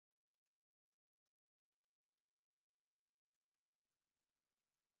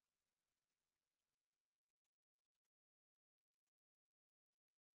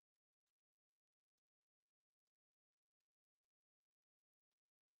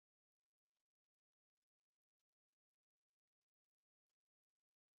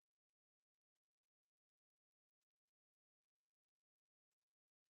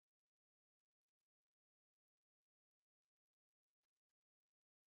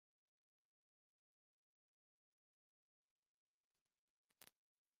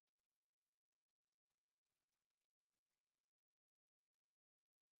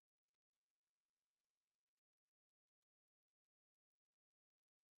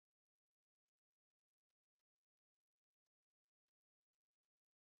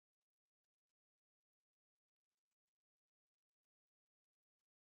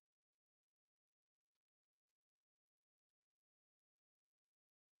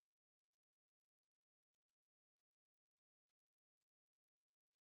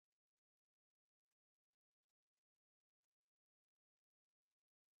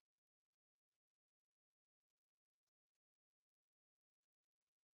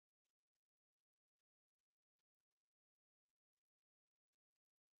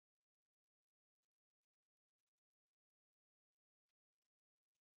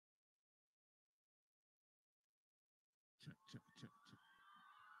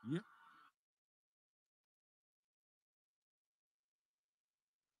Yep.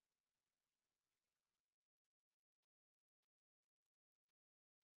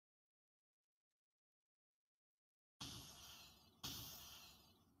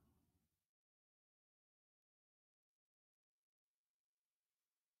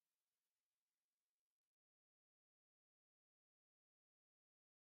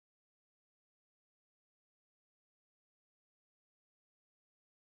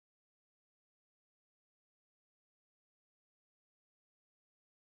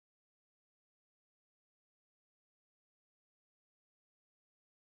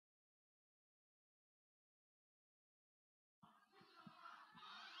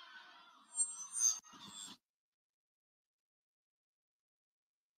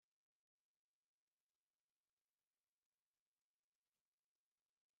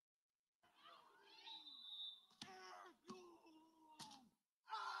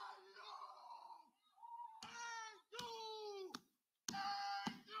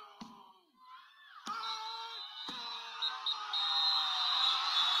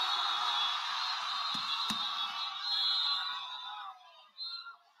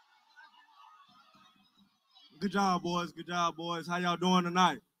 Good job, boys. Good job, boys. How y'all doing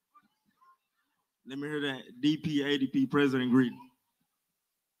tonight? Let me hear that DP ADP President greeting.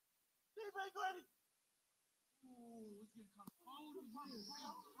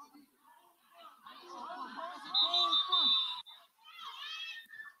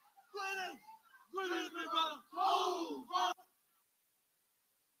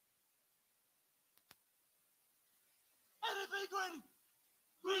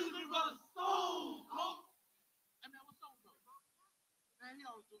 Man, he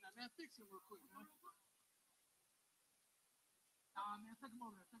always doing that. Man, fix him real quick, man. Nah, man, take him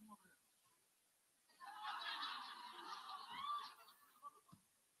over there. Take him over there.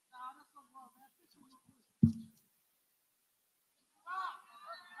 Nah, that's so wrong, man. Fix him real quick.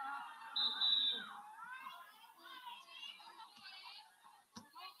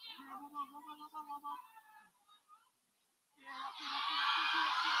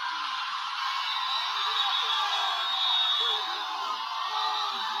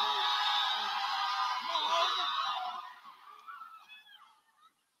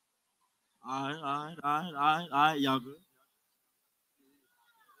 All right, y'all good.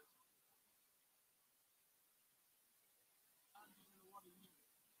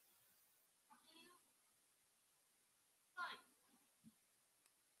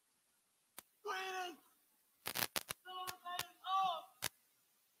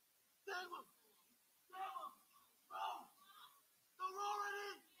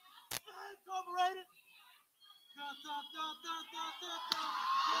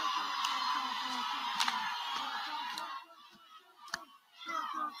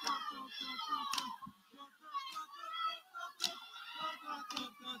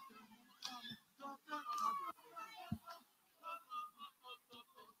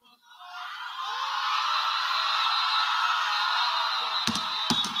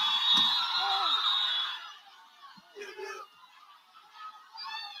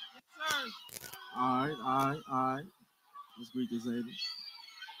 All right. Let's greet this lady.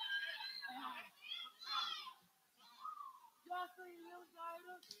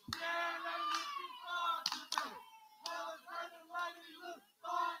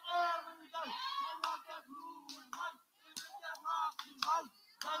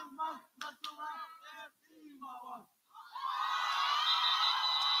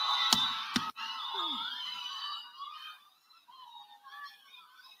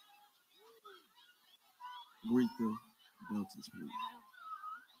 Greet the Deltas, please.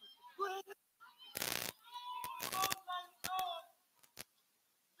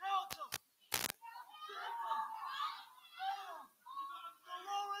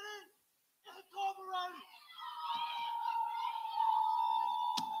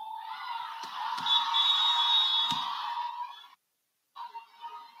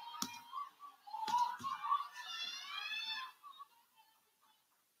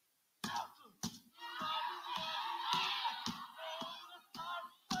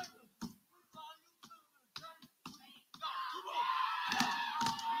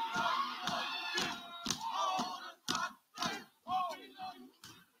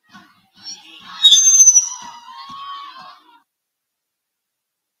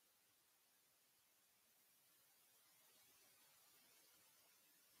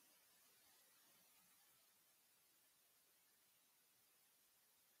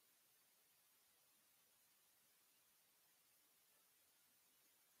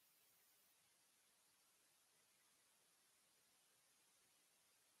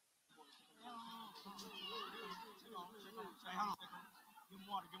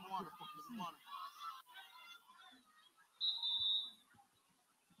 water. Give him water. Give him water.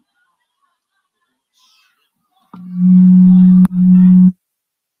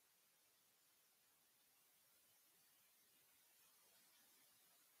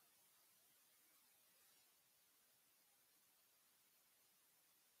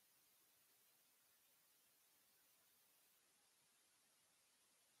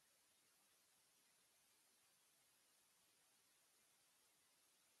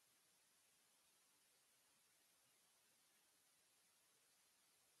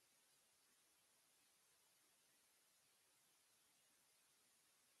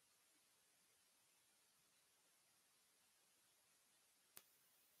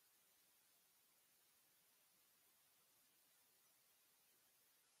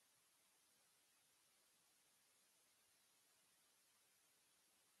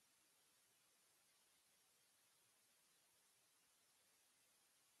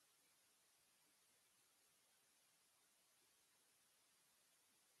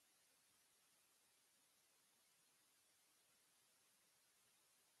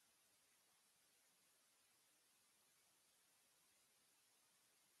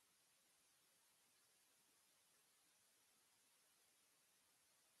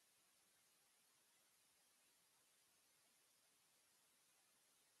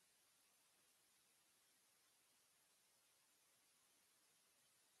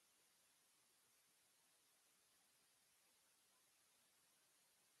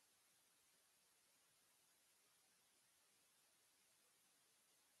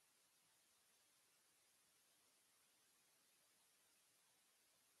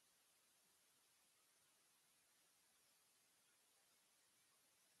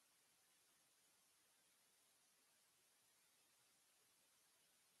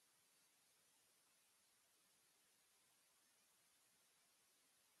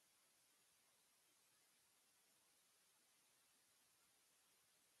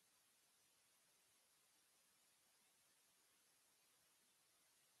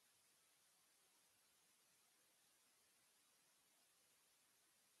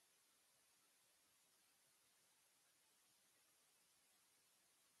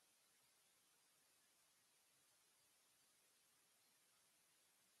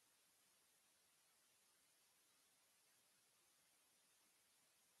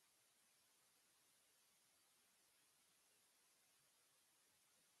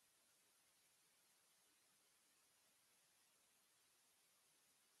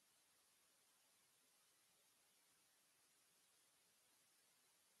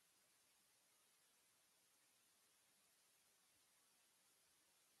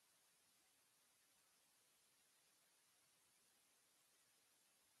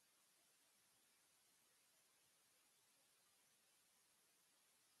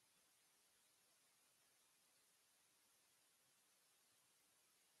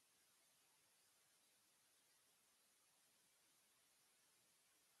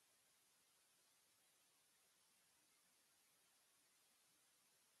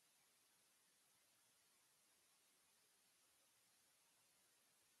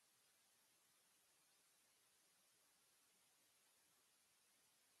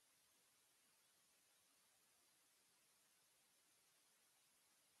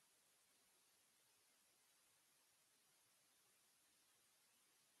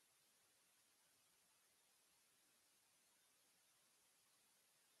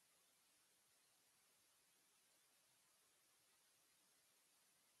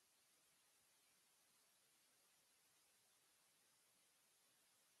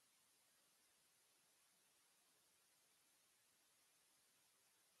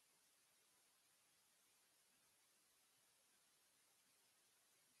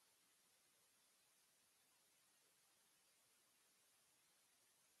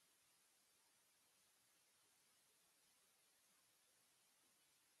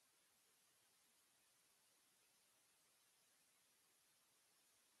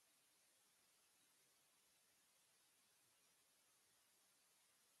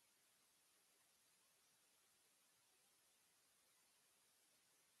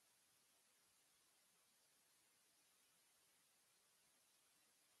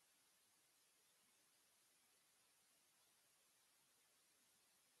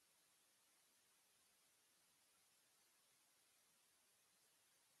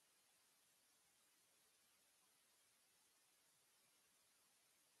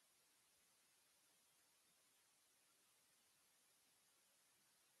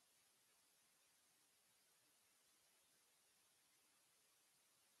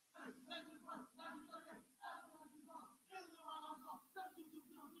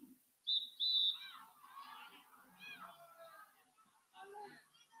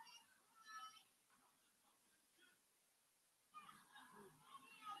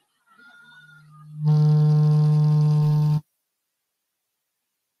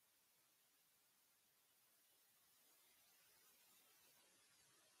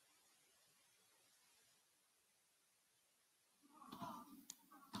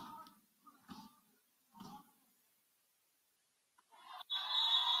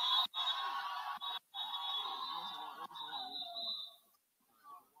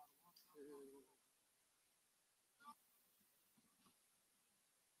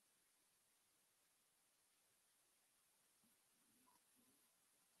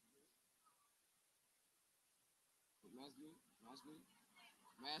 Mask good. Mask good.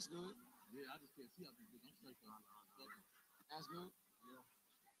 Mask good. Yeah, I just can't see out this bitch. I'm straight from Mask good. Yeah.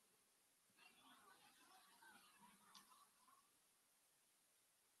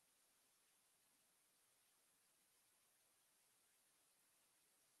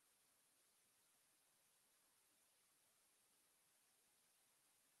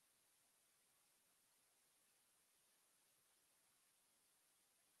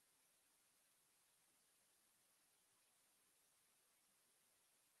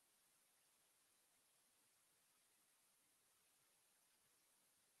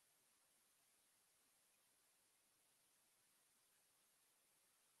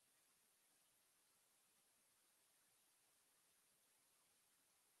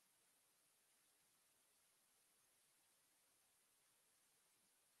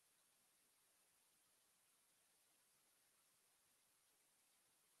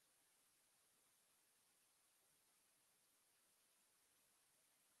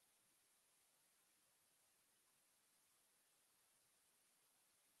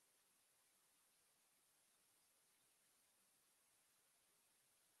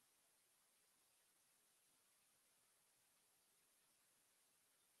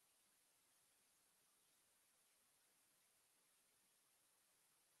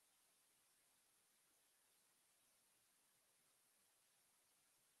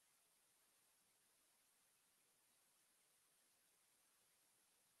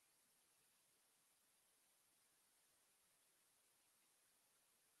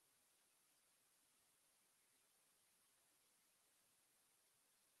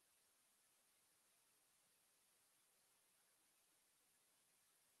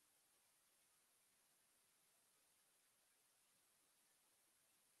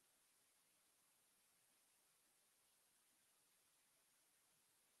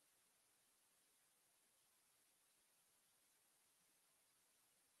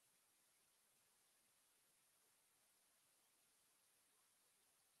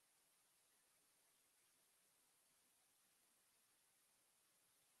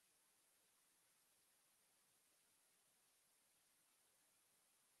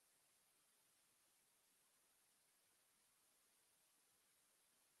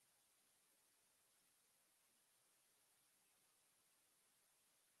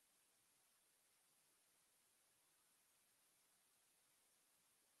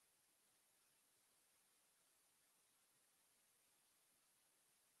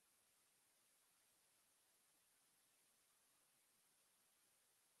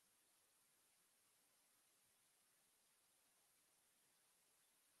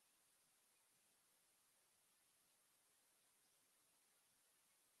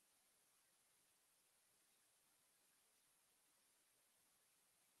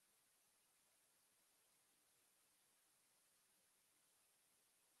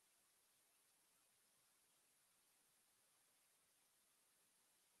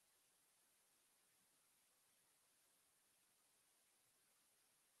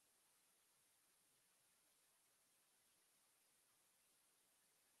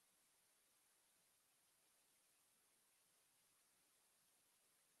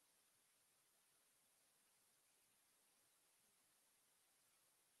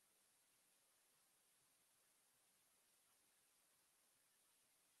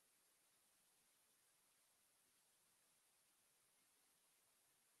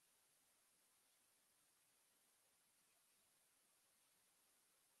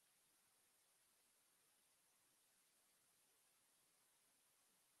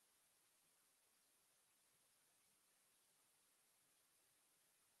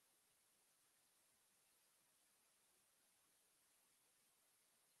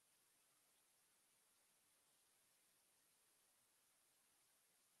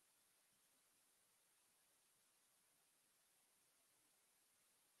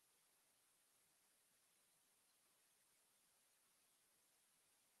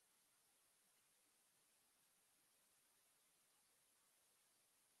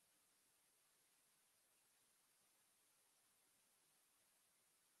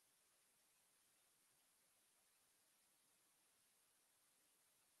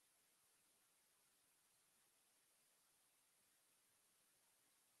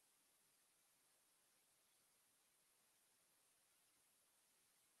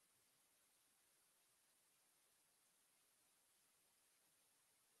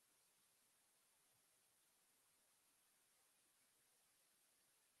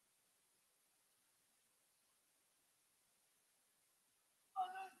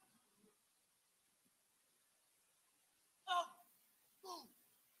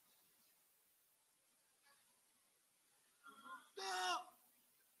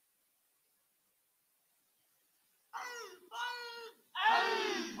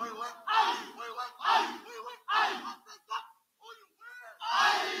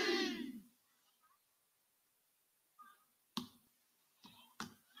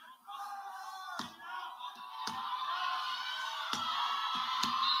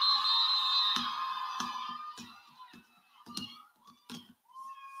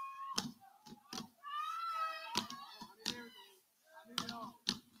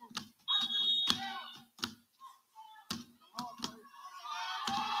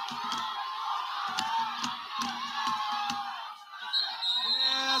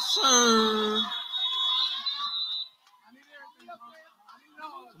 sir.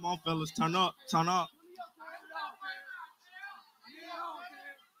 Come on, fellas, turn up, turn up.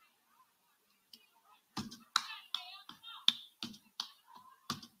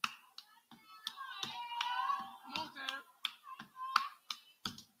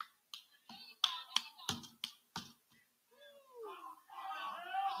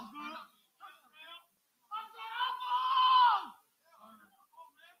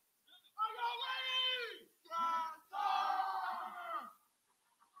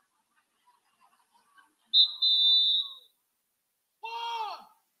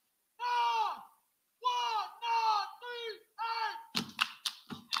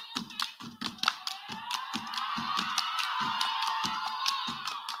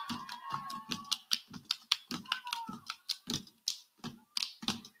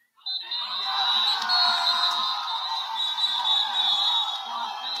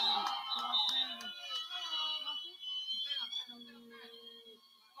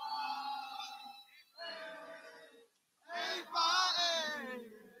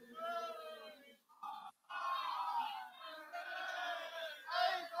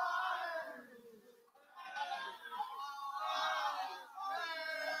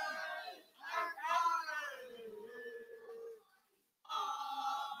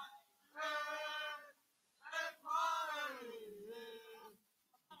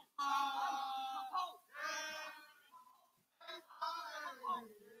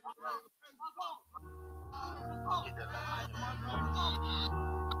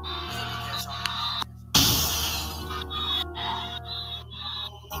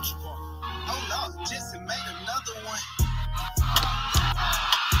 Hold up, just made another one.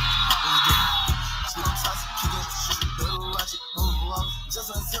 Just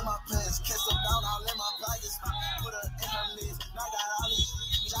until my pants, kiss her down, all in my pockets. Put her in her knees, now I got all these.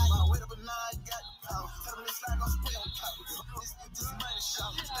 My weight up and now I got the power. Cut her in slack, I'm spit on top. This money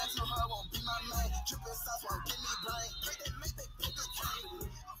shot. Stand to her, won't be my man. Drippin' sauce won't give me brain. Make that pick a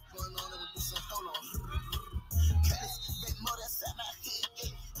train. Going on and do some hold on. Cut this bit more than inside my head.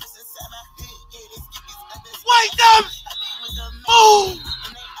 This inside my head. This Wake them! Move!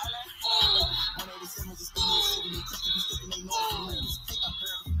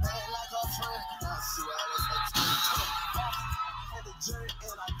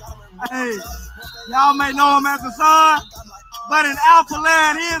 Hey, y'all may know him as a son, but in Alpha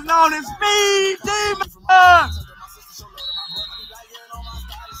Land, he is known as Speed Demon.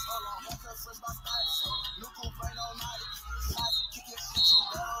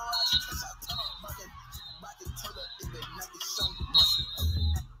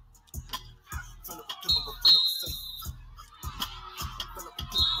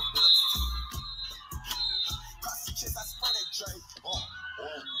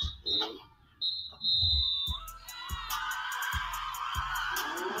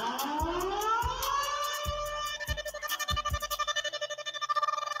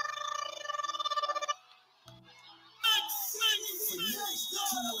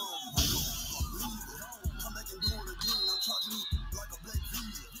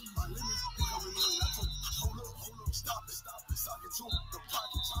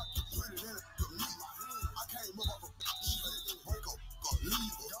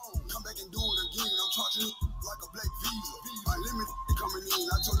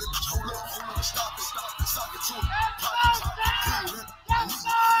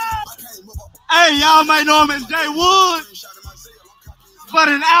 Hey, y'all might know him as Jay Wood, but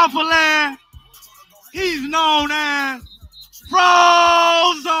in Alpha Land, he's known as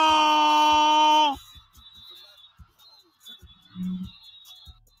Frozone.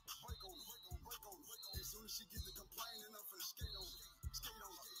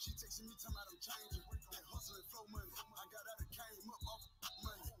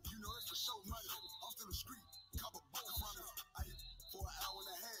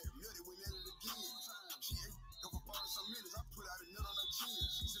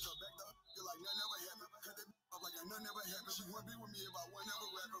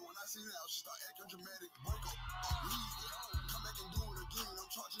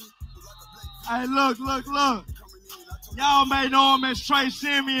 Hey, look. Y'all may know him as Trey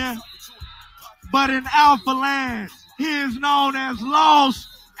Simeon, but in Alpha Land, he is known as Lost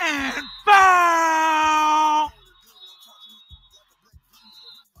and Found.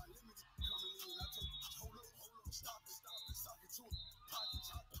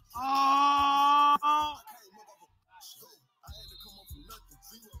 Oh.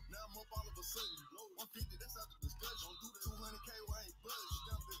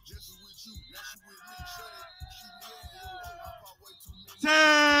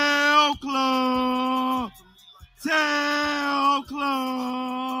 Ten.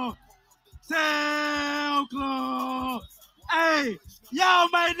 Y'all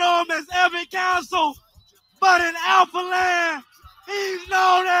may know him as Evan Council, but in Alpha Land, he's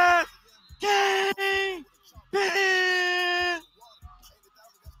known as King Pin.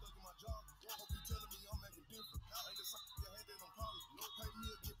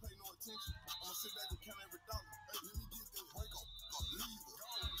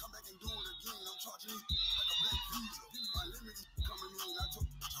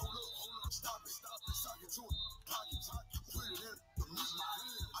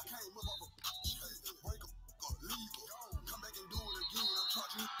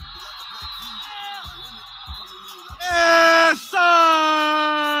 Yes,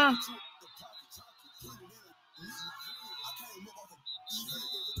 sir.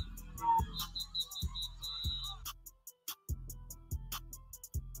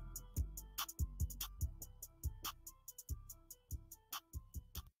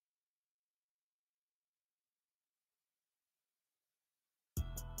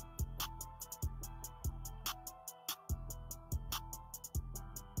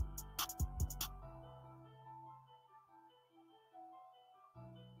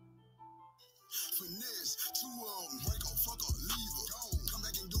 Finesse, two break up, fuck up, leave her. Come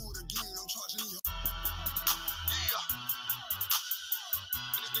back and do it again, I'm charging you. Yeah.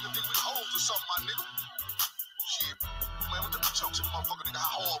 This nigga think we hoes or something, my nigga. Shit. Man, what the bitch talk to the motherfucker, nigga,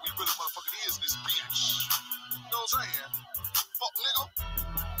 how hard we really motherfucking is in this bitch. You know what I'm saying? Fuck, nigga.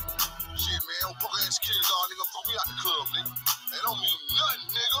 Shit, man, old punk ass kids all, nigga, fuck me out the club, nigga. That don't mean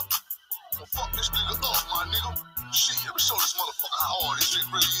nothing, nigga. I'ma fuck this nigga up, my nigga. Shit, let me show this motherfucker how hard this shit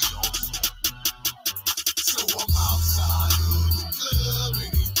really is, hoes. So I'm outside of the club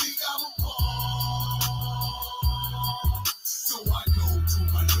and he think I'm a ball. So I go to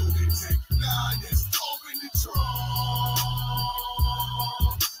my loaded tank, now that's open the trunk.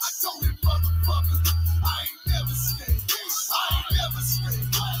 I told him, motherfucker, I ain't never skate. I ain't never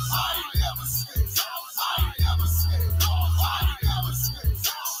skate. I ain't never skate. I ain't never skate. I ain't never skate.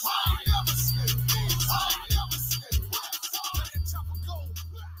 I ain't never skate. I ain't never skate. Let that chopper go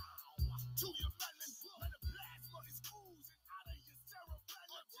to your melon. Let it blast for his oozing out of your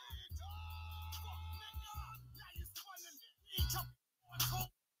cerebellum. Fuck nigga, now you're swelling. Eat your cold.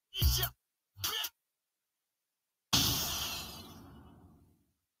 Eat your bitch.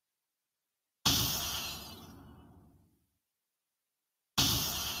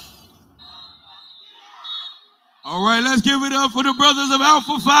 All right, let's give it up for the brothers of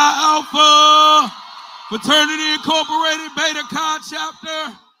Alpha Phi Alpha Fraternity Incorporated Beta Chi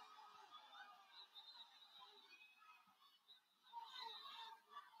Chapter.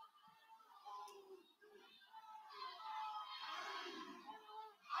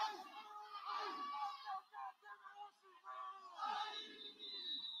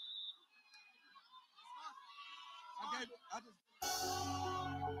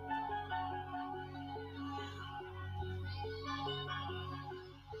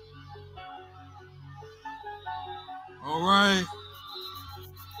 All right.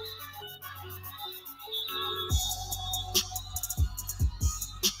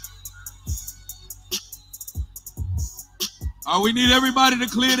 We need everybody to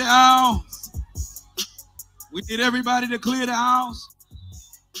clear the house. We need everybody to clear the house.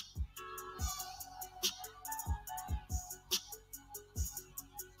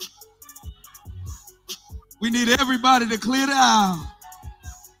 We need everybody to clear the house.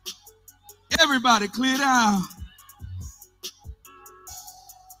 Everybody clear the house.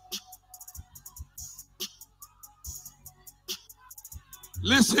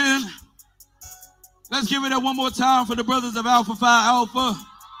 Listen, let's give it up one more time for the brothers of Alpha Phi Alpha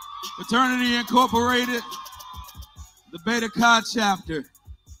Fraternity Incorporated, the Beta Chi Chapter.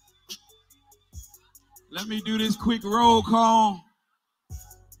 Let me do this quick roll call.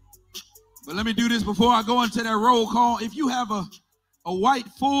 But let me do this before I go into that roll call. If you have a white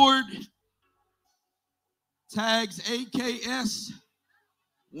Ford, tags AKS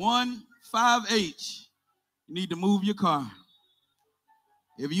 15H, you need to move your car.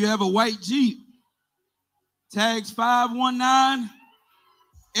 If you have a white Jeep, tags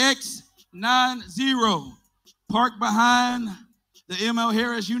 519X90, parked behind the ML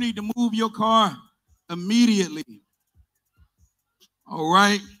Harris, you need to move your car immediately. All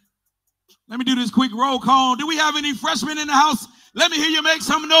right. Let me do this quick roll call. Do we have any freshmen in the house? Let me hear you make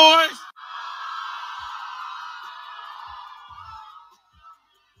some noise.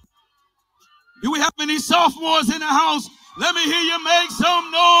 Do we have any sophomores in the house? Let me hear you make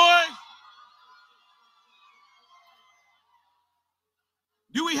some noise.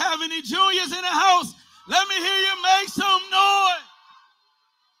 Do we have any juniors in the house? Let me hear you make some noise.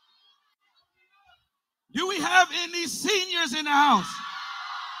 Do we we have any seniors in the house?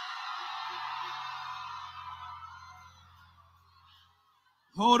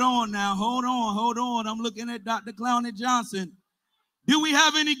 Hold on now. Hold on. I'm looking at Dr. Clowney Johnson. Do we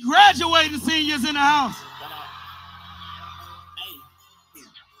have any graduating seniors in the house? What up? Hey.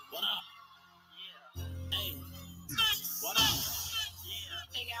 What up? Hey. What up?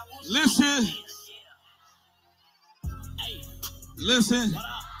 Listen. Hey. Listen. What up?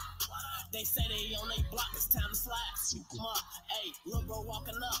 They say they on their block, it's time to slide. Come on, hey, little bro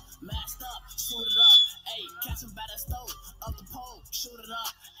walking up, masked up, shoot it up. Hey, catch him by that stove, up the pole, shoot it up.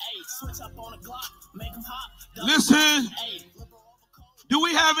 Hey, switch up on the Glock, make him hop. Listen. Hey, Do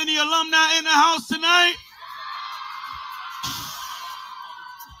we have any alumni in the house tonight?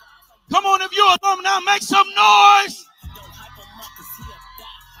 Come on, if you're alumni, make some noise. don't hype him up, cause he'll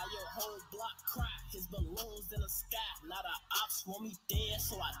die. How your whole block cry, his balloons in the sky. Now the ops want me dead,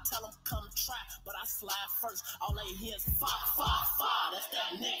 so I tell them come try. But I slide first, all they hear is fire, fire, fire. That's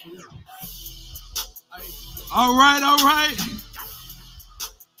that nigga. All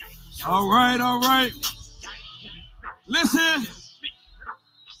right. Listen.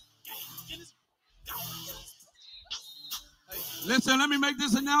 Listen, let me make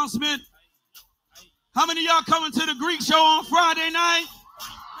this announcement. How many of y'all coming to the Greek show on Friday night?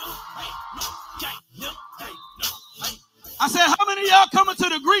 I said, how many of y'all coming to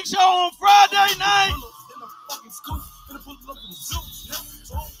the Greek show on Friday night? How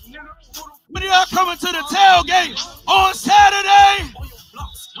many of y'all coming to the tailgate on Saturday?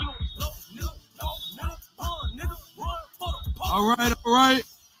 All right.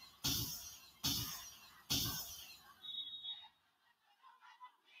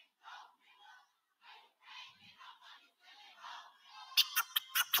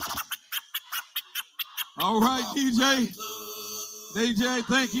 All right, DJ,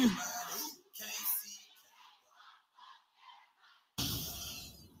 thank you.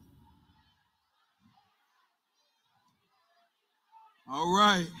 All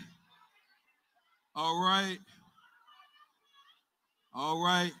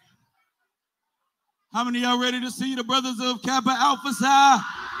right. How many of y'all ready to see the brothers of Kappa Alpha Psi?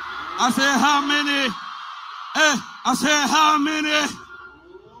 I said, how many? I said, how many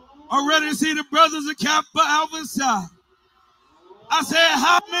are ready to see the brothers of Kappa Alpha Psi? I said,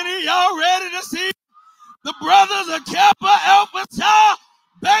 how many of y'all ready to see the brothers of Kappa Alpha Psi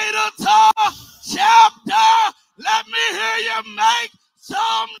Beta Tau chapter? Let me hear you make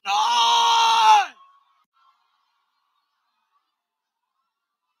some noise.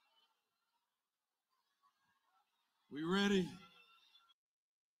 We ready?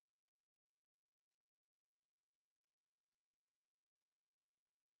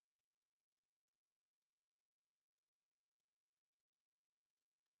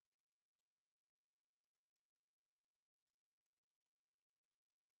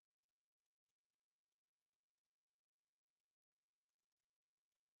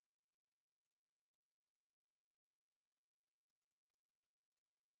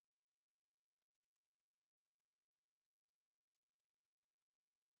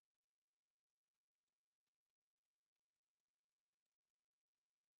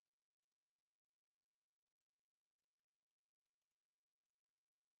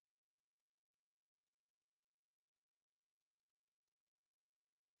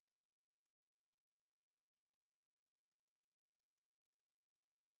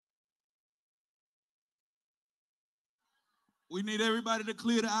 We need everybody to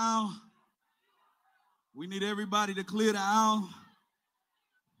clear the aisle. We need everybody to clear the aisle.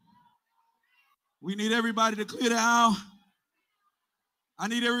 We need everybody to clear the aisle. I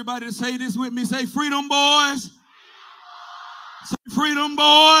need everybody to say this with me. Say, freedom, boys. Say, freedom,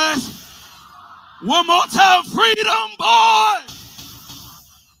 boys. One more time, freedom, boys.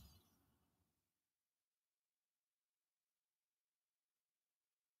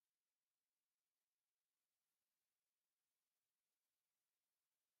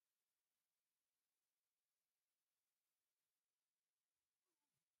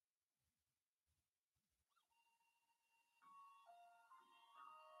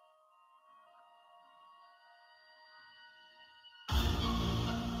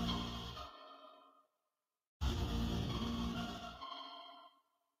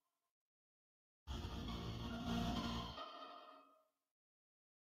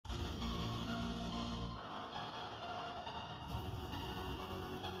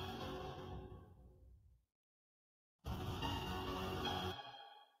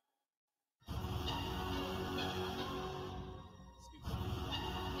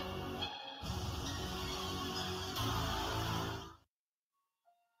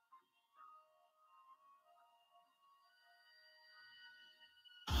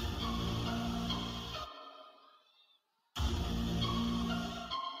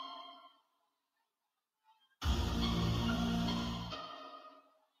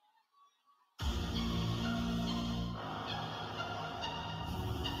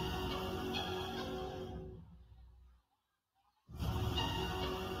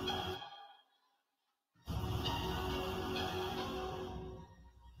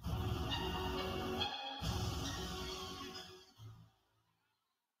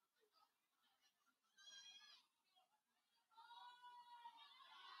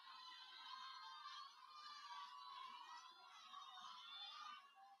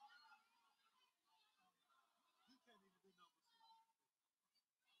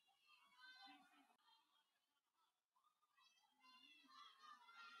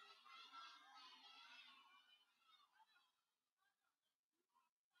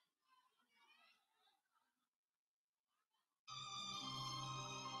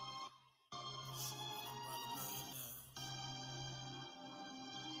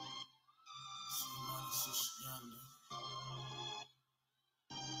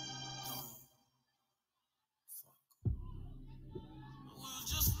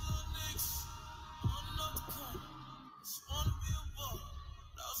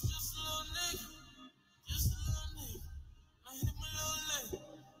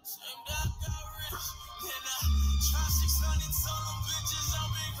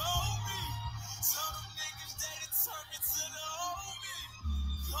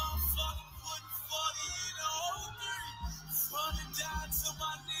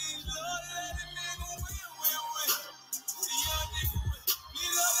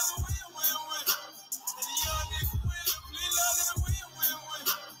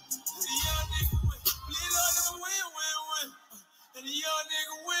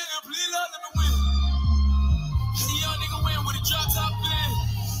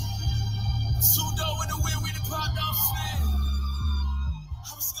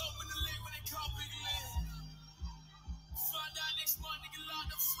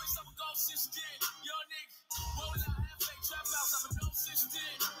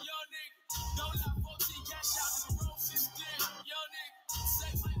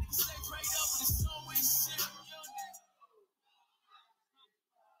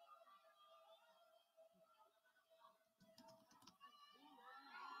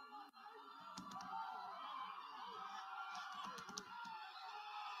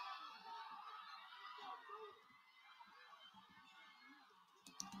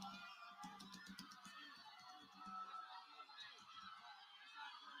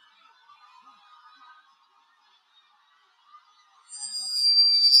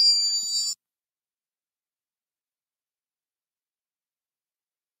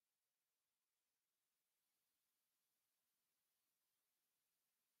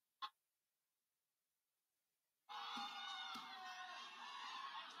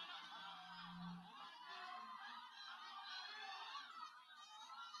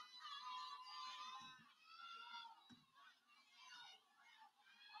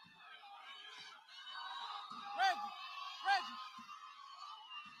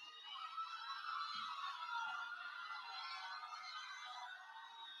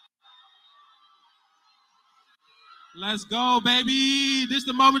 Let's go, baby. This is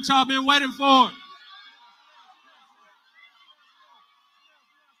the moment y'all been waiting for.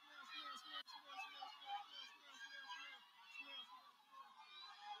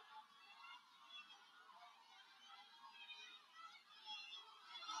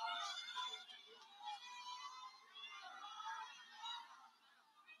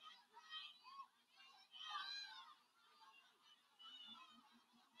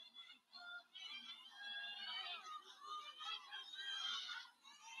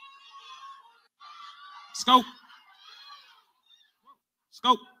 Scope.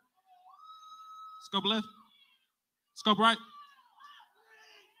 Scope. Scope left. Scope right.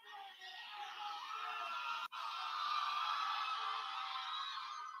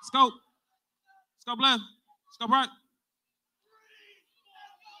 Scope. Scope left. Scope right.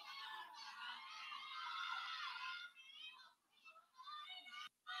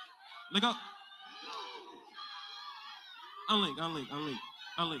 Look up. Unlink, unlink, unlink,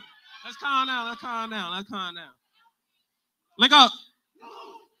 unlink. Let's calm down, let's calm down, let's calm down. Look up.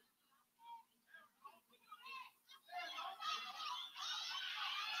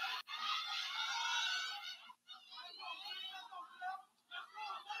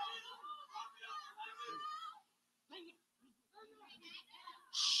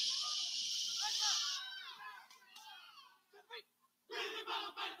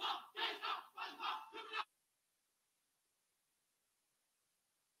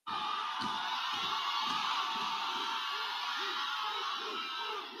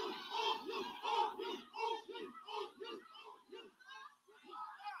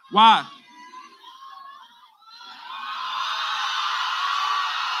 Why?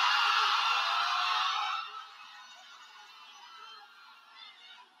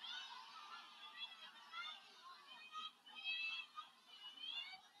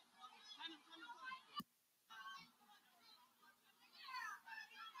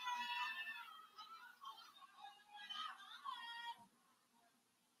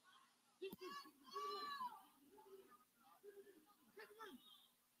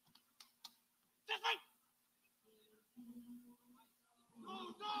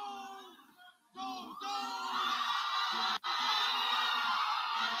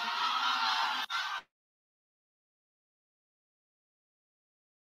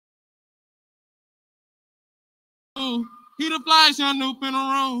 He the flyest young noob in the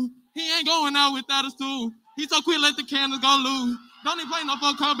room. He ain't going out without a stool. He so quick, let the candles go loose. Don't even play no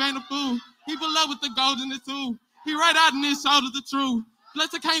fuck club, ain't a fool. He pull up with the gold in his too. He right out in his shoulders the truth. Bless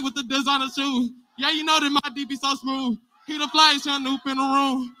the king with the designer shoes. Yeah, you know that my DB so smooth. He the flyest young noob in the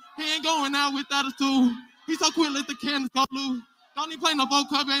room. He ain't going out without a stool. He so quick, let the candles go loose. Don't even play no fuck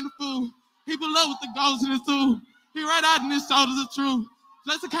club, ain't a fool. He pull up with the gold in his too. He right out in his shoulders the truth.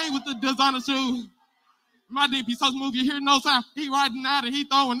 Bless the king with the designer shoes. My DP so smooth, you hear no sound. He riding out and he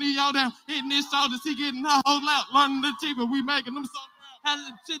throwing Neo down. Hitting his shoulders, he getting her whole out. Learning the cheaper, we making them so proud.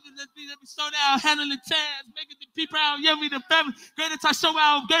 Handling the chicken, let me slow down. Handling the chance, making the people proud. Yeah, we the family. Greatest I show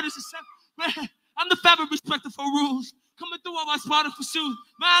out, greatest is man. I'm the fabric respected for rules. Coming through all my spotted for shoes.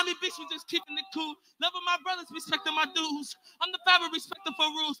 Miami Beach, we just keeping it cool. Loving my brothers, respecting my dudes. I'm the fabric respected for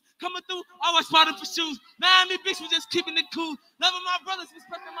rules. Coming through all my spotted for shoes. Miami Beach, we just keeping it cool. Loving my brothers,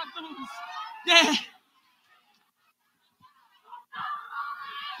 respecting my dudes. Yeah.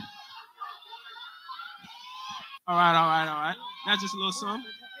 All right, all right, all right. That's just a little something.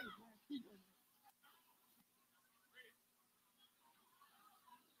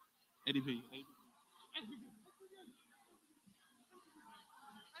 ADP.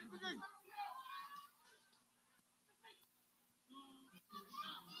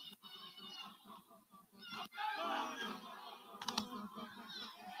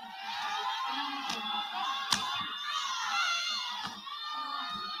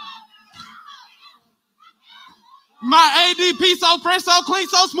 My ADP so fresh, so clean,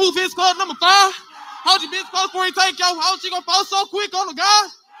 so smooth, his club number 5. Hold your bitch close before he take your hoe. She gon' fall so quick on the guy.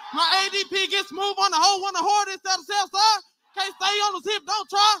 My ADP gets smooth on the hoe, on the hard instead of south side. Can't stay on the tip, don't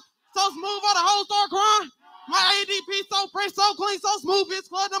try. So smooth on the hoe, start crying. My ADP so fresh, so clean, so smooth, his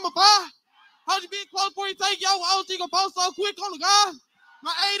club number 5. Hold your bitch close before he take your hoe. She gon' fall so quick on the guy.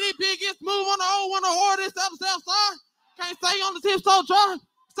 My ADP gets smooth on the hoe, on the hard instead of south side. Can't stay on the tip, so dry.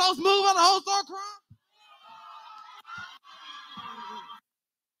 So smooth on the hoe, start crying.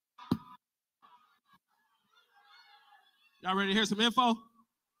 Y'all ready to hear some info?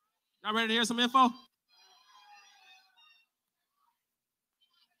 Y'all ready to hear some info?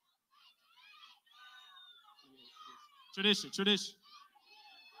 Tradition, tradition.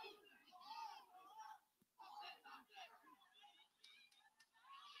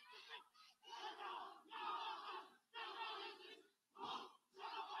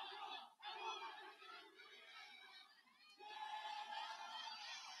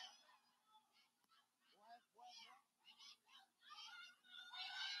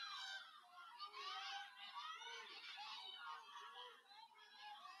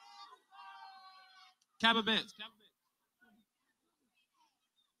 Kappa bets.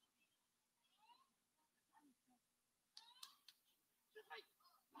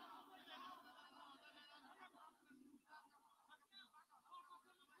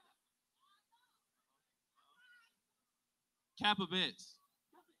 Kappa bets.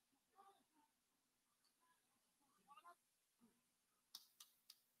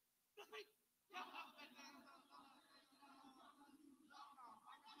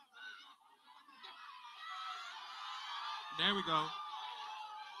 There we go.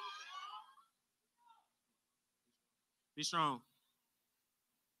 Be strong.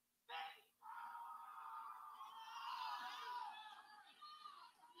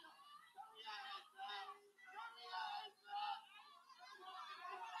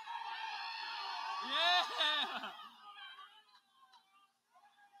 Yeah.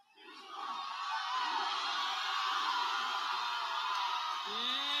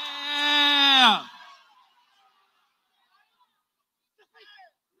 Yeah.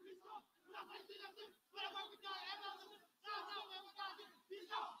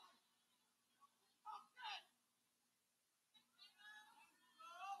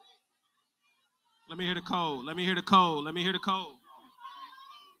 Let me hear the code. Let me hear the code. Let me hear the code.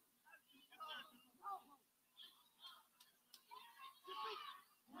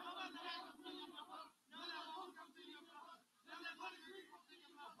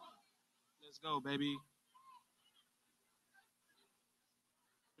 Let's go, baby.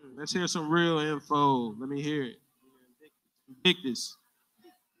 Let's hear some real info. Let me hear it. Invictus.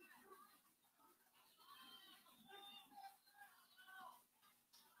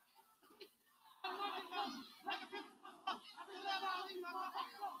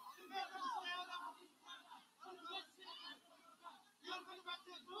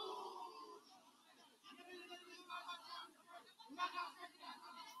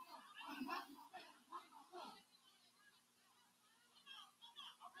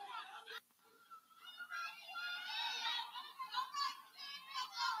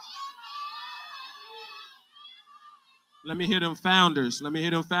 Let me hear them founders. Let me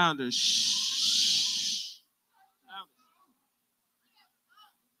hear them founders. Shh.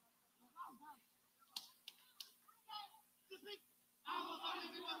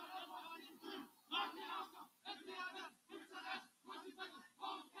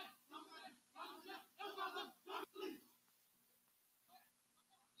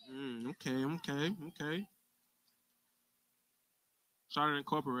 Okay. Charter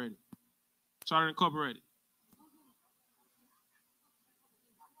Incorporated. Charter Incorporated.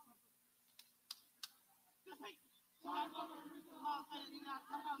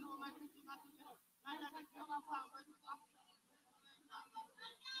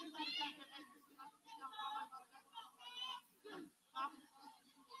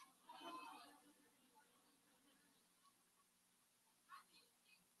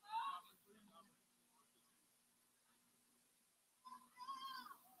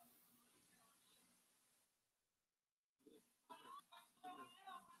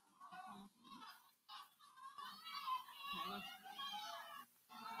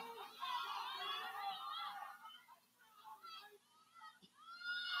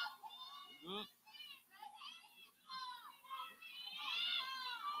 Good.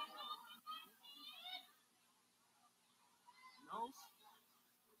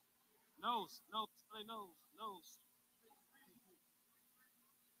 Nose.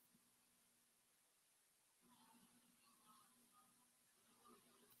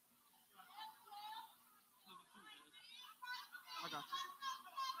 I got you.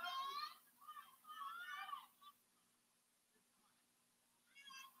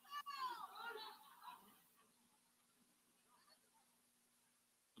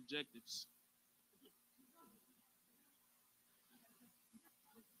 Objectives.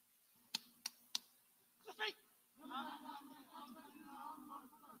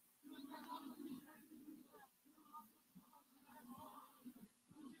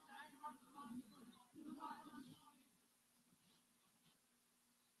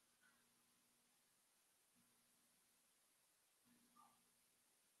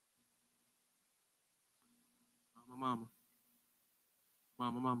 Mama.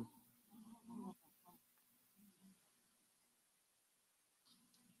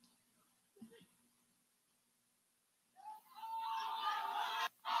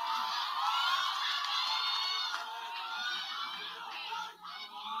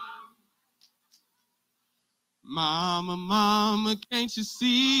 Mama, can't you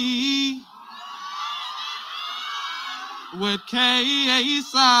see what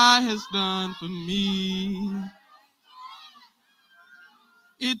KSI has done for me?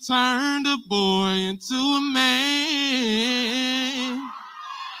 It turned a boy into a man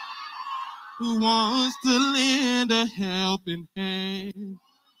who wants to lend a helping hand.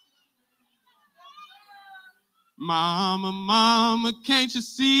 Mama, mama, can't you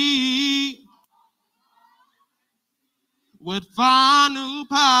see what Fanu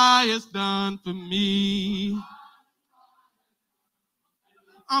Pie has done for me?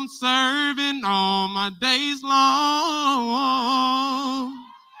 I'm serving all my days long,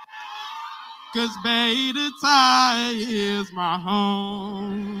 'cause Beta Thai is my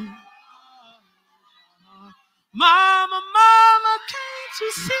home. Mama, mama, can't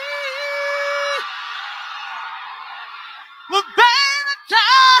you see what Beta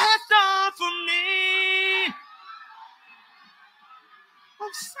Thai has done for me?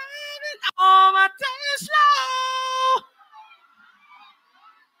 I'm saving all my days long,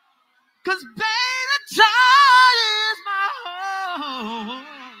 'cause Beta Thai is my home.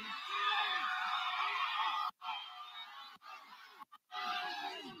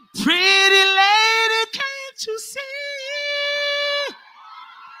 Pretty lady, can't you see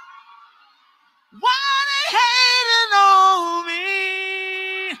why they hating on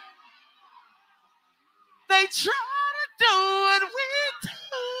me? They try to do what we do.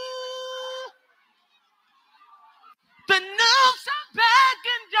 The nukes are back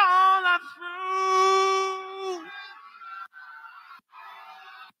and y'all are through.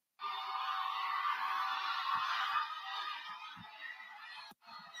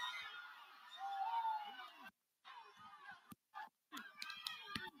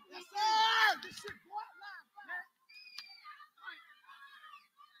 Yes, sir. This shit go out loud, man.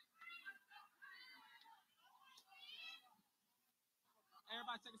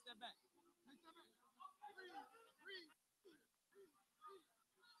 Everybody take a step back.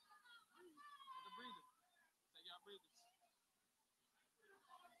 Take y'all breathers.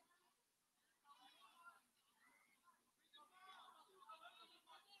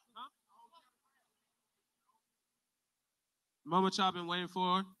 Moment y'all been waiting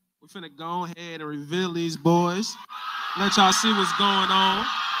for. We finna go ahead and reveal these boys. Let y'all see what's going on.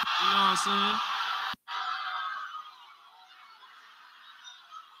 You know what I'm saying?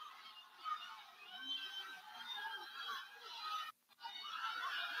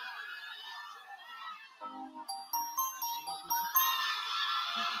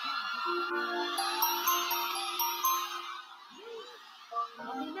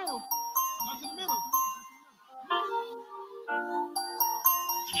 Come to the middle. Come to the middle.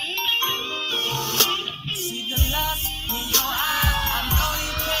 See the lust in your eye, I know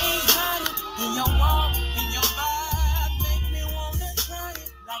you can't hide it. In your walk, in your vibe, make me wanna try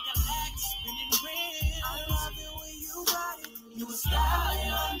it. Like a lax spinning rim. I love it when you ride it. You a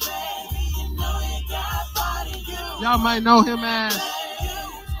stallion, baby. You know you got body. Y'all might know him as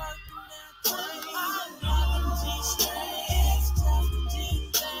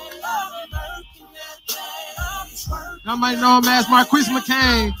Marquise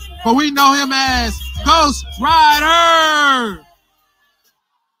McCain, but we know him as Ghost Rider.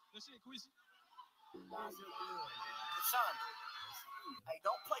 Hey,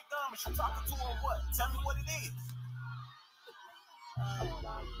 don't play dumb. Is you talking to her or what? Tell me what it is.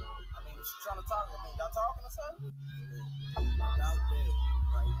 I mean, is she trying to talk? I mean, y'all talking or something?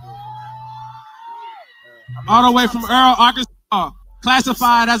 All the way from Earl, Arkansas,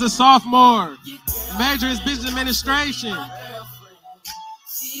 classified as a sophomore. Major is business administration.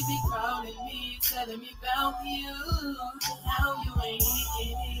 She be calling me, telling me about you. How you ain't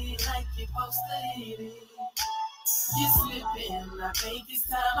hitting it like you're supposed to hit it. You slipping, I think it's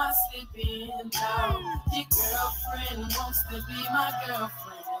time I slip in. Now, your girlfriend wants to be my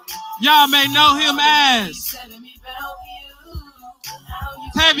girlfriend. Y'all may know him as Telling me about you. How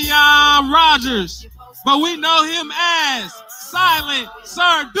you Tavion Rogers, but we know him as Silent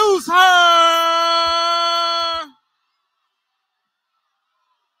Seduce Her.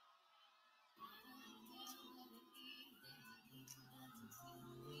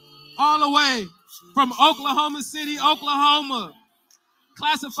 All the way from Oklahoma City, Oklahoma,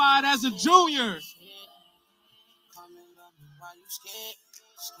 classified as a junior.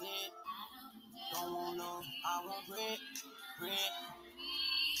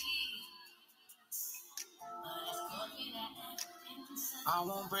 I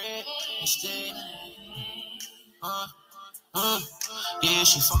want bread instead. Yeah,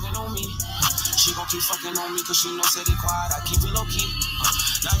 she fucking on me. She gon' keep fucking on me cause she know said it quiet. I keep it low key.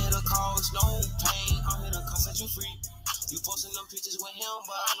 Now here the cause, no pain. I'm here to cuss at you free. You posting them pictures with him,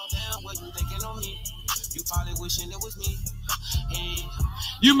 but I know damn well you thinking on me. You probably wishing it was me.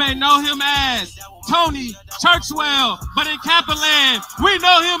 You may know him as Tony Churchwell, but in Capeland, we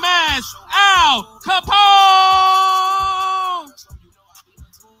know him as Al Capone.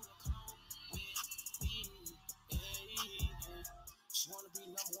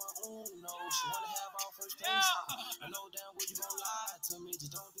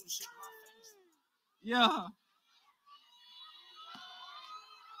 Yeah.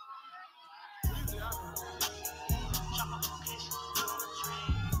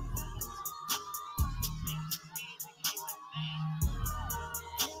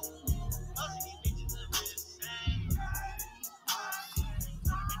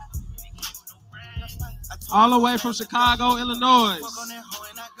 All the way from Chicago, Illinois.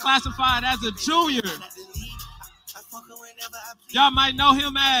 Classified as a junior. Y'all might know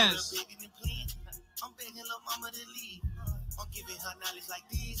him as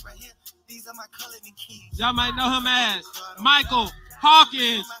Michael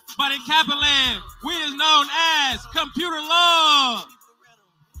Hawkins, but in Capeland, we is known as Computer Love.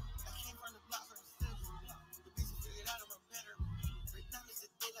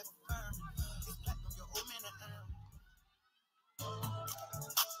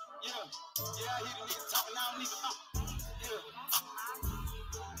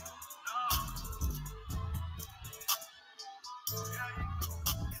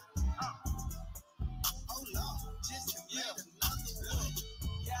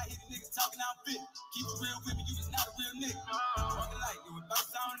 Keep it real with me, you was not a real nigga. Walking like you with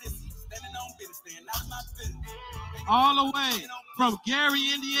both on this, standing on business, staying out of my business. All the way from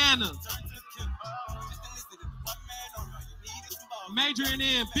Gary, Indiana. Majoring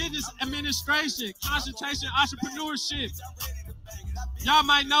in business administration, concentration, entrepreneurship. Y'all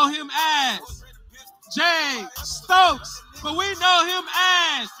might know him as Jay Stokes, but we know him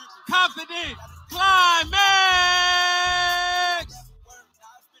as Confident Climax.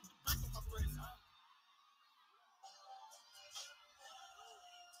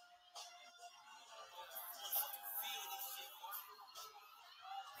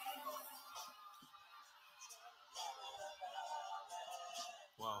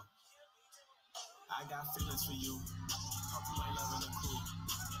 Wow. I got feelings for you. Hope you ain't loving the crew.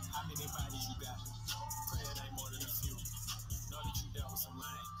 How many bodies you got? Pray it ain't more than a few. Know that you dealt with some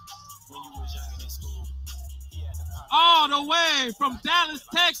lines when you was young and in school. All the way from Dallas,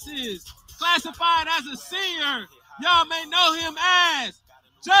 Texas, classified as a senior. Y'all may know him as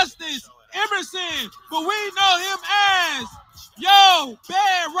Justice Emerson, but we know him as Yo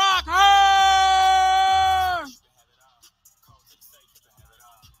Bedrock Her.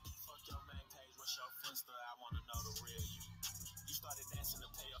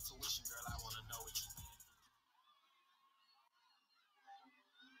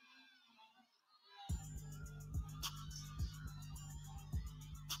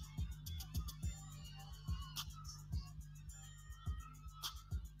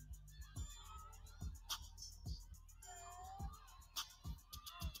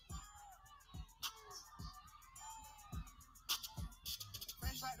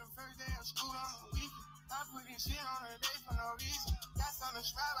 Like the first day of school on the week, I put this shit on a day for no reason. Got something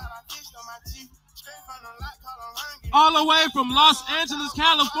strap out, I fished on my teeth. Straight from the lot, call on hungry. All the way from Los Angeles,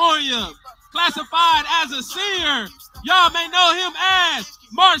 California, classified as a senior. Y'all may know him as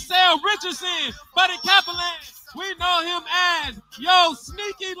Marcel Richardson, but in Capeland, we know him as Yo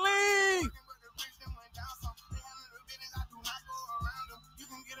Sneaky Lee.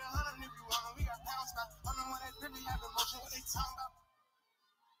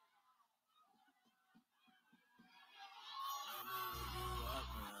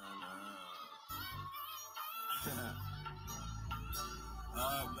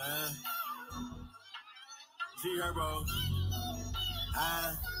 Oh man, G-Herbo,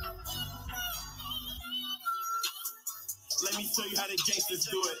 let me show you how the gangsters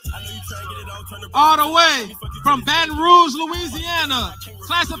do it. I know you try to get it on, all the way from Baton Rouge, Louisiana,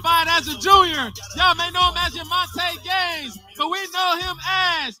 classified as a junior. Y'all may know him as Monte Gaines, but we know him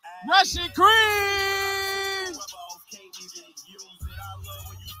as Russian Cream.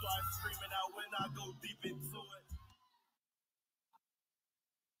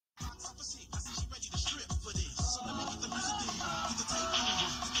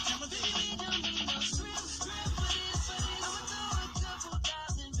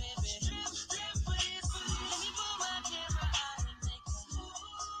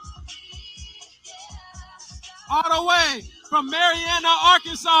 All the way from Marianna,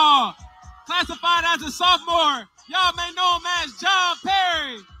 Arkansas, classified as a sophomore. Y'all may know him as John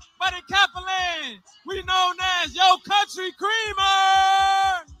Perry, but in Capeland, we known as Yo Country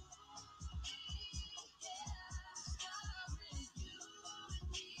Creamer.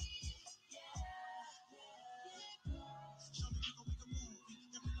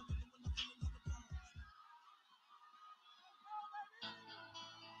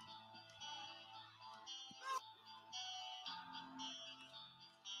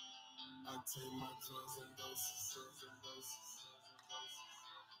 take my drugs and doses.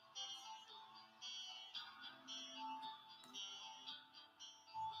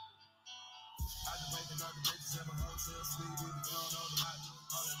 I just waking up the bitches in my hotel suite. We be going on the hot.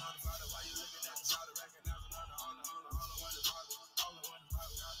 On and on the body. Why you looking at the shot of recognizing on the one to follow. Only one to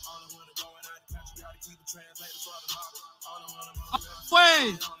follow. Only one to going out the country. Gotta keep a translator for the model. Only one to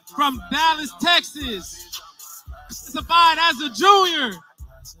Way from Dallas, Texas. Classified as a junior.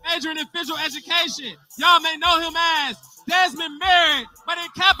 Majoring in physical education. Y'all may know him as Desmond Merritt, but in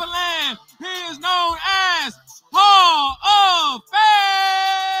Capeland, he is known as Hall of Fame.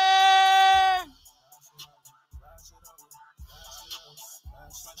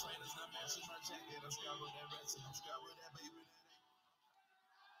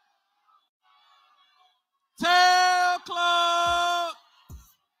 Tail Club.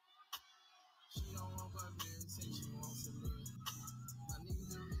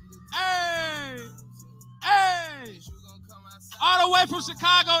 Hey, hey. All the way from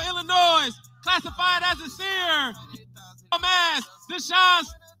Chicago, Illinois, classified as a seer. As Deshaun,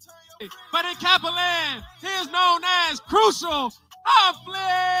 but in Capeland, he is known as Crucial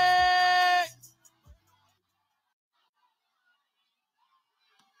Conflict.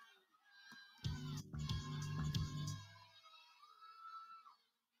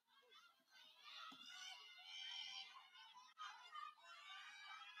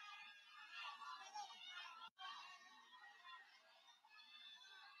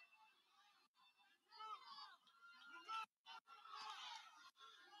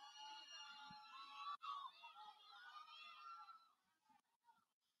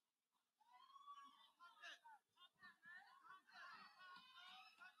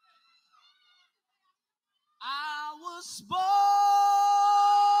 I was born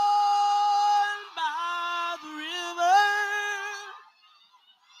by the river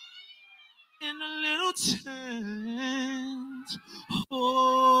in a little tent.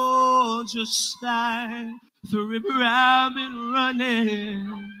 Oh, just like the river I've been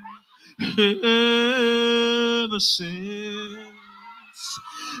running ever since.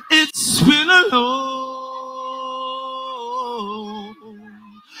 It's been a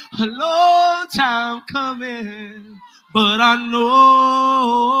long time coming, but I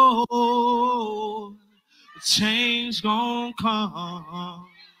know change gon' come.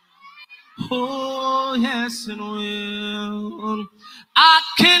 Oh, yes, it will. I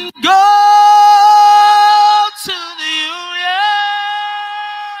can go to the Union.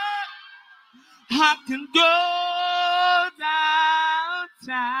 I can go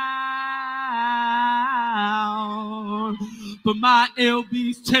downtown, but my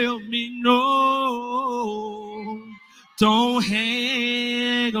LBs tell me no, don't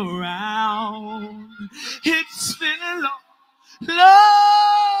hang around. It's been a long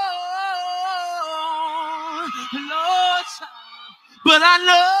time, but I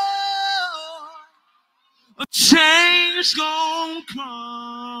know a change gon'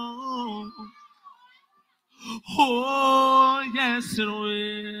 come. Oh, yes, it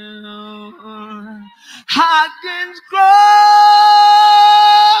will. I can go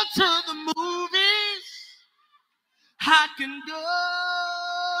to the movies. I can go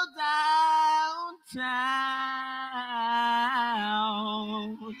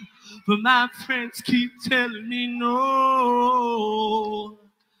downtown, but my friends keep telling me no,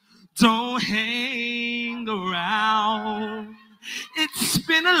 don't hang around. It's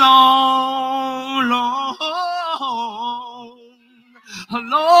been a long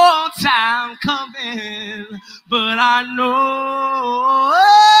time coming, but I know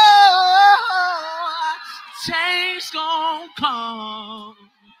change gon' come.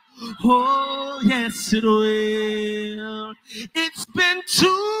 Oh, yes, it will. It's been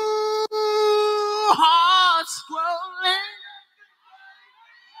too hard scrolling,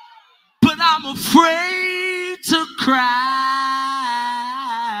 but I'm afraid to cry,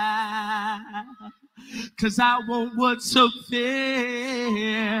 'cause I want what's up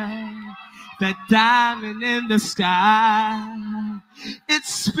there, that diamond in the sky.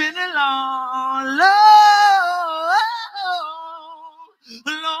 It's been a long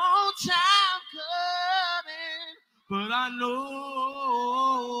time coming, but I know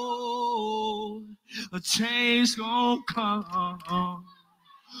a change gon' come.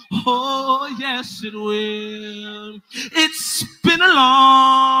 Oh, yes, it will. It's been a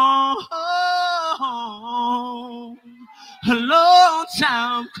long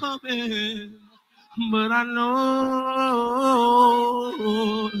time coming, but I know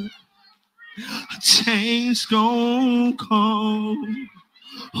a change gon' come.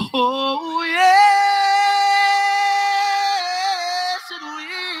 Oh, yes, it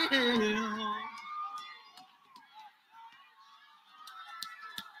will.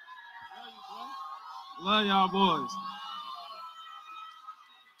 Love y'all boys.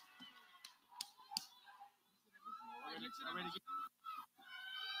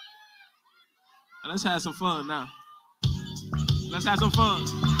 Let's have some fun now. Let's have some fun.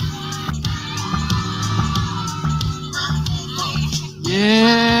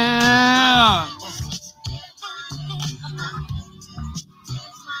 Yeah.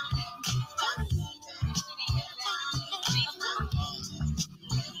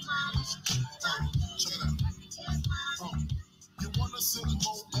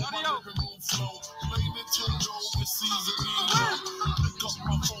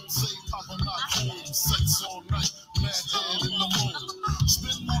 Sex all night, mad head in the moon.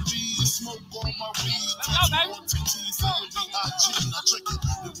 Spin my weed, smoke all my weed. Tattoo on TTs, IG. Now check it.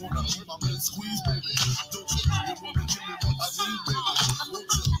 You wanna hear my man squeeze, baby? Don't you wanna give me what I need, baby?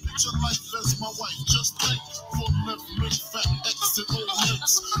 Won't you picture life as my wife? Just think, for left, make fat X and old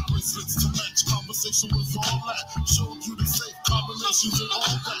mix. Bracelets to match, conversation was all that. Showed you the safe combinations and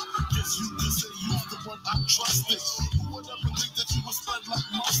all that. Guess you can say you're the one I trusted. Who would ever think that you would spread like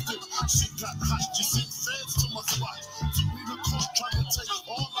mustard? She got hot, you sent feds to my spot. Took me to court, trying to take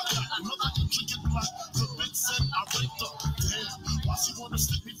all I got. Another intricate plot. The bitch said I raped her. Damn, why she wanna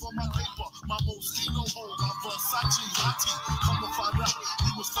stick me for my paper? My Moschino hole, my Versace Yachty. Come to find out,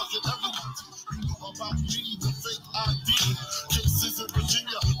 you was fucking everybody. You knew about me, the fake ID. Cases in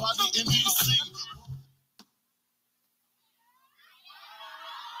Virginia, body in DC.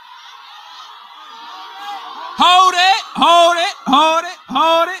 Hold it, hold it, hold it,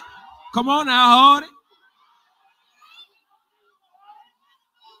 hold it. Come on now, hold it.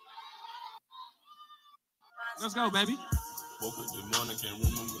 Let's go, baby. Woke up this morning, can't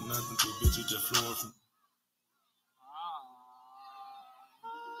remember nothing. Two bitches just flowing from.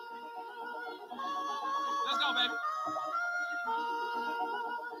 Let's go, baby.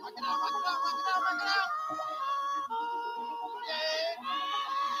 Rock it out, rock it out, rock it out, rock it out.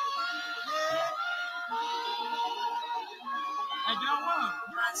 Hey, get on one.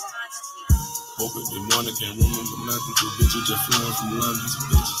 Woke up this morning, can't remember nothing. Two bitches just flowing from London. Two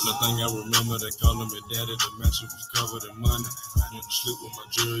bitches, nothing I remember. They calling me daddy. The mansion was covered in money. Went to sleep with my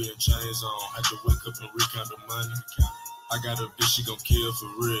jewelry and chains on. Had to wake up and recount the money. I got a bitch, she gon' kill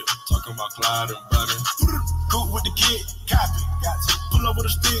for real. Talking about Clyde and Bunny. Cool with the kid, copy. Got to pull up with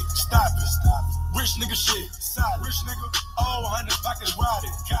a stick, stop it. Rich nigga shit, solid. Rich nigga, all 100 pockets ride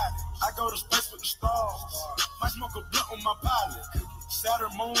it. Got it. I go to space with the stars. Might smoke a blunt on my pilot.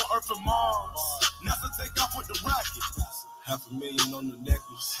 Saturn, Moon, Earth, and Mars. NASA take off with the rocket. $500,000 on the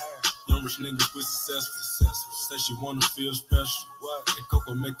necklace. Young rich nigga was successful. Say she wanna feel special. What? And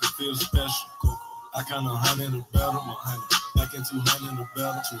Coco make her feel special. Coco. I count 100 or better, 100. Back in 200 or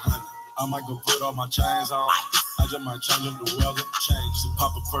better, 200. I might go put all my chains on. I just might change up the weather. Change. She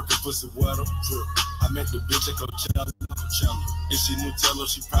pop a perk and pussy wetter. Drip. I met the bitch at Coachella. If she Nutella,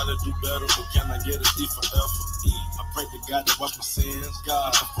 she probably do better. But can I get a E forever? E. I pray to God to wash my sins.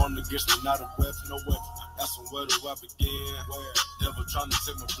 God, I'm formed against me, not a weapon, no weapon. That's where do I begin? Where? Devil trying to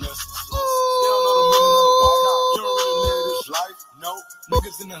take my blessings. They don't know the meaning of the water. You don't really live this life. No.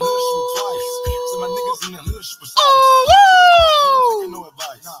 Niggas in the hood shoot twice. So my niggas in the hood shoot precise. Taking no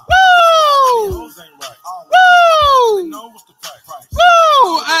advice. These hoes ain't right. They know what's the price.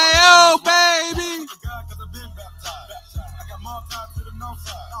 Woo! Ayo, baby. I got more time to the north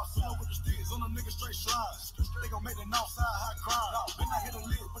side. Fill with the sticks on them niggas straight slides. They gon' make the north side high crime. Then I hit a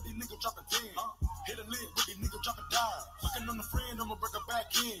lid, but these niggas dropping 10. Hit a lid, but these niggas dropping dime. Looking on the friend, I'ma break her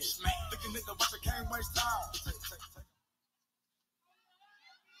back in. Looking at the watch, I can't waste time.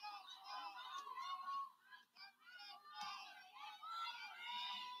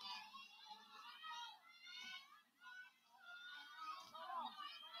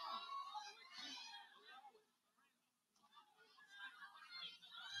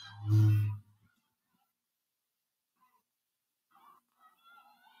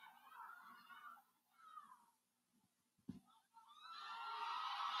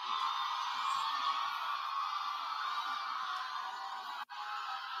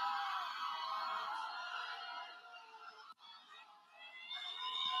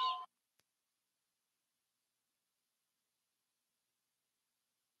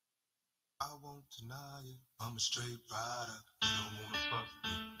 I won't deny it, I'm a straight rider. You don't wanna fuck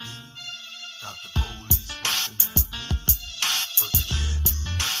with me. Got the police watching at me, but they can't do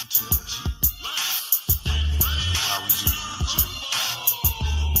nothing to me. Why would you do?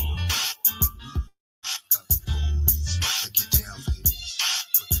 Got the police watching get down, baby,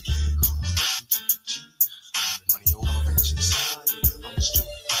 but they can't do nothing to me. Money over bitches, I'm a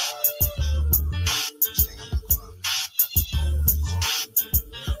straight rider. Stay on the ground.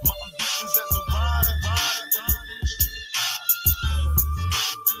 My ambitions as a rider.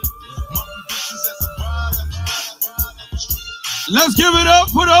 Let's give it up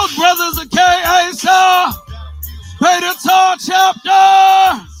for those brothers of KASA, Pt2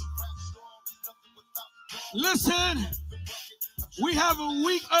 chapter. Listen, we have a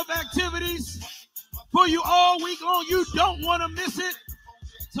week of activities for you all week long. You don't want to miss it.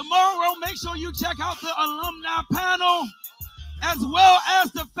 Tomorrow, make sure you check out the alumni panel as well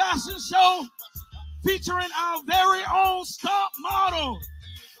as the fashion show featuring our very own stock model.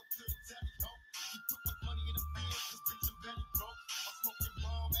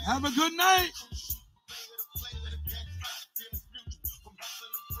 Have a good night.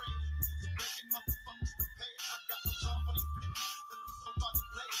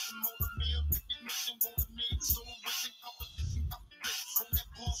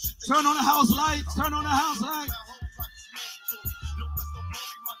 Turn on the house lights. Turn on the house lights.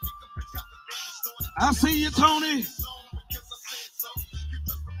 I see you, Tony.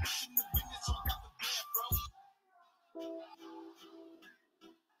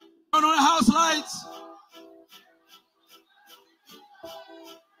 Turn on the house lights.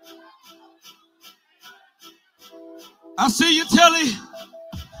 I see you, Telly.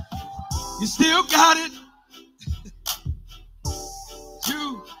 You still got it.